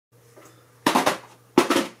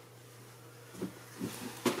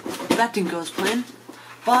that didn't go as planned.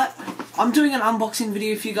 But I'm doing an unboxing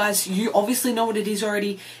video for you guys. You obviously know what it is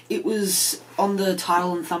already. It was on the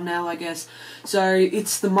title and thumbnail, I guess. So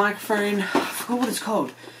it's the microphone. I forgot what it's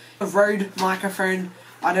called. A Rode microphone.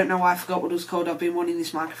 I don't know why I forgot what it was called. I've been wanting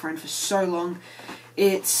this microphone for so long.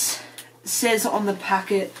 It says on the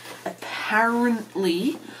packet,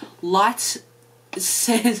 apparently light. It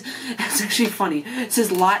says, it's actually funny. It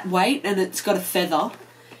says lightweight and it's got a feather.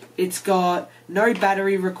 It's got no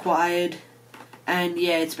battery required. And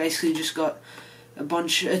yeah, it's basically just got a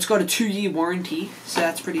bunch. It's got a 2-year warranty, so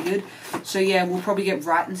that's pretty good. So yeah, we'll probably get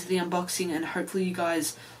right into the unboxing, and hopefully you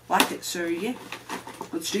guys liked it. So yeah,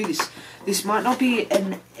 let's do this. This might not be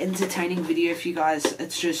an entertaining video for you guys.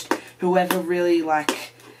 It's just whoever really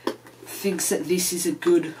like thinks that this is a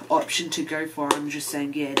good option to go for. I'm just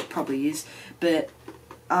saying, yeah, it probably is. But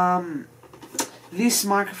this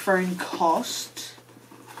microphone cost.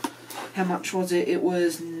 How much was it? It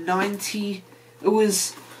was $100.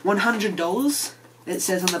 It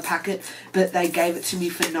says on the packet, but they gave it to me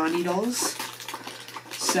for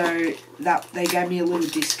 $90. So that they gave me a little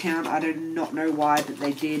discount. I do not know why, but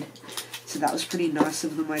they did. So that was pretty nice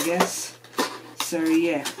of them, I guess. So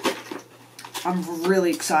yeah, I'm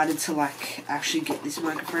really excited to like actually get this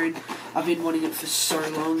microphone. I've been wanting it for so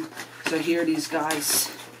long. So here it is,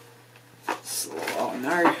 guys. Oh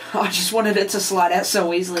no, I just wanted it to slide out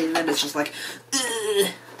so easily, and then it's just like,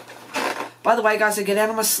 ugh. By the way, guys, I get out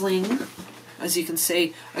of my sling. As you can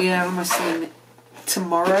see, I get out of my sling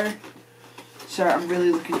tomorrow. So I'm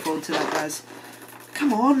really looking forward to that, guys.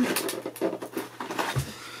 Come on.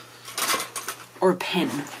 Or a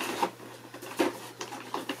pen.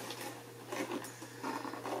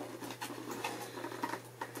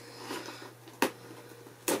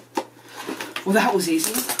 Well, that was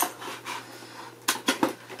easy.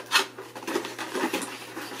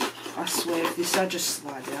 I swear, if this just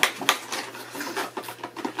slides out.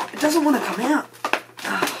 It doesn't want to come out.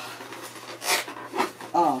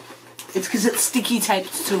 Oh, it's because it's sticky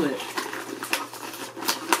taped to it.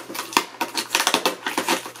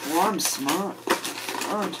 Well, I'm smart,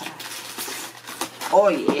 aren't I? Oh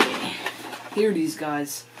yeah. Here it is,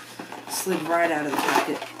 guys. Slid right out of the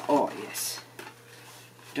packet. Oh yes.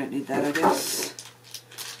 Don't need that, I guess.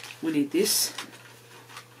 We need this.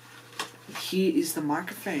 Here is the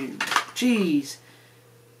microphone. Jeez.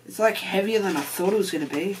 It's like heavier than I thought it was going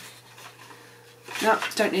to be. No,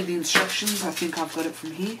 don't need the instructions. I think I've got it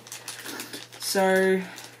from here. So,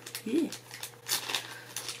 yeah.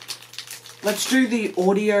 Let's do the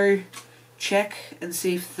audio check and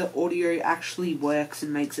see if the audio actually works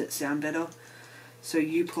and makes it sound better. So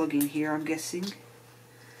you plug in here, I'm guessing.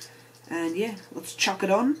 And yeah, let's chuck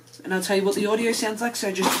it on, and I'll tell you what the audio sounds like.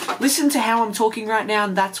 So just listen to how I'm talking right now,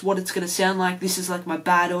 and that's what it's going to sound like. This is like my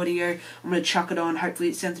bad audio. I'm going to chuck it on. Hopefully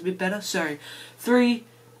it sounds a bit better. So 3,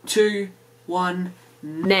 2, 1,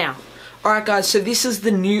 now. Alright guys, so this is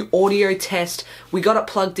the new audio test. We got it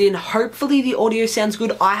plugged in. Hopefully the audio sounds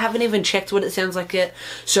good. I haven't even checked what it sounds like yet.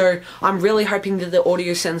 So I'm really hoping that the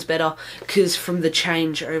audio sounds better because from the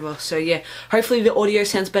change over. So yeah, hopefully the audio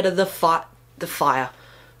sounds better. The Fire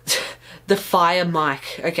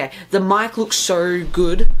mic. Okay, the mic looks so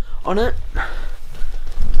good on it.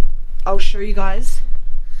 I'll show you guys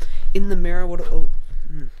in the mirror what it,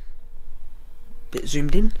 bit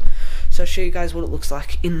zoomed in. So I'll show you guys what it looks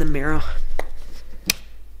like in the mirror.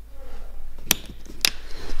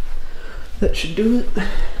 That should do it.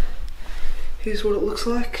 Here's what it looks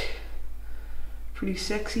like. Pretty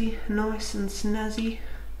sexy, nice and snazzy.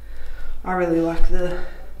 I really like the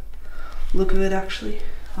look of it actually.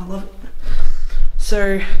 I love it.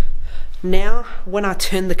 So now when I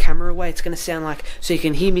turn the camera away, it's going to sound like, so you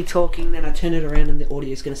can hear me talking, then I turn it around and the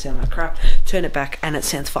audio is going to sound like crap. Turn it back and it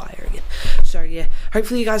sounds fire again. So yeah,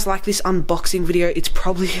 hopefully you guys like this unboxing video. It's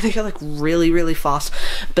probably going to go like really, really fast,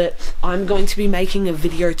 but I'm going to be making a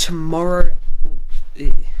video tomorrow.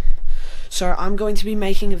 So I'm going to be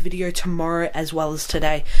making a video tomorrow as well as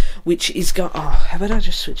today, which is how about I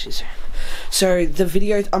just switch this around? So the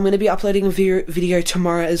video, I'm going to be uploading a video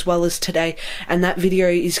tomorrow as well as today, and that video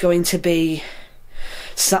is going to be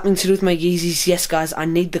something to do with my Yeezys. Yes guys, I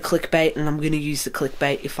need the clickbait, and I'm going to use the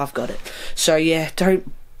clickbait if I've got it. So yeah, don't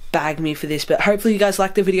bag me for this, but hopefully you guys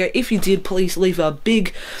liked the video. If you did, please leave a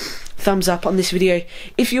big thumbs up on this video.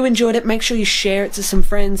 If you enjoyed it, make sure you share it to some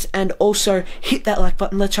friends, and also hit that like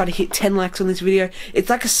button. Let's try to hit 10 likes on this video. It's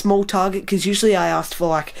like a small target because usually I asked for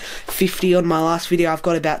like 50 on my last video. I've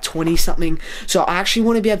got about 20 something, so I actually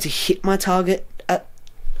want to be able to hit my target at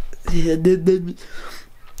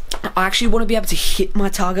I actually want to be able to hit my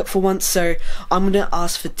target for once, so I'm going to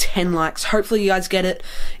ask for 10 likes. Hopefully you guys get it.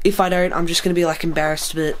 If I don't, I'm just going to be like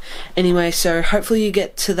embarrassed. But anyway, so hopefully you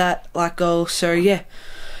get to that like goal. So yeah,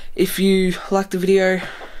 if you like the video,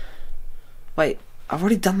 wait, I've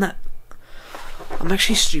already done that. I'm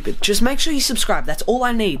actually stupid. Just make sure you subscribe. That's all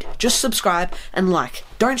I need. Just subscribe and like.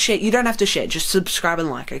 Don't share. You don't have to share. Just subscribe and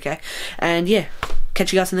like, okay? And yeah,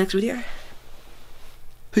 catch you guys in the next video.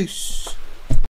 Peace.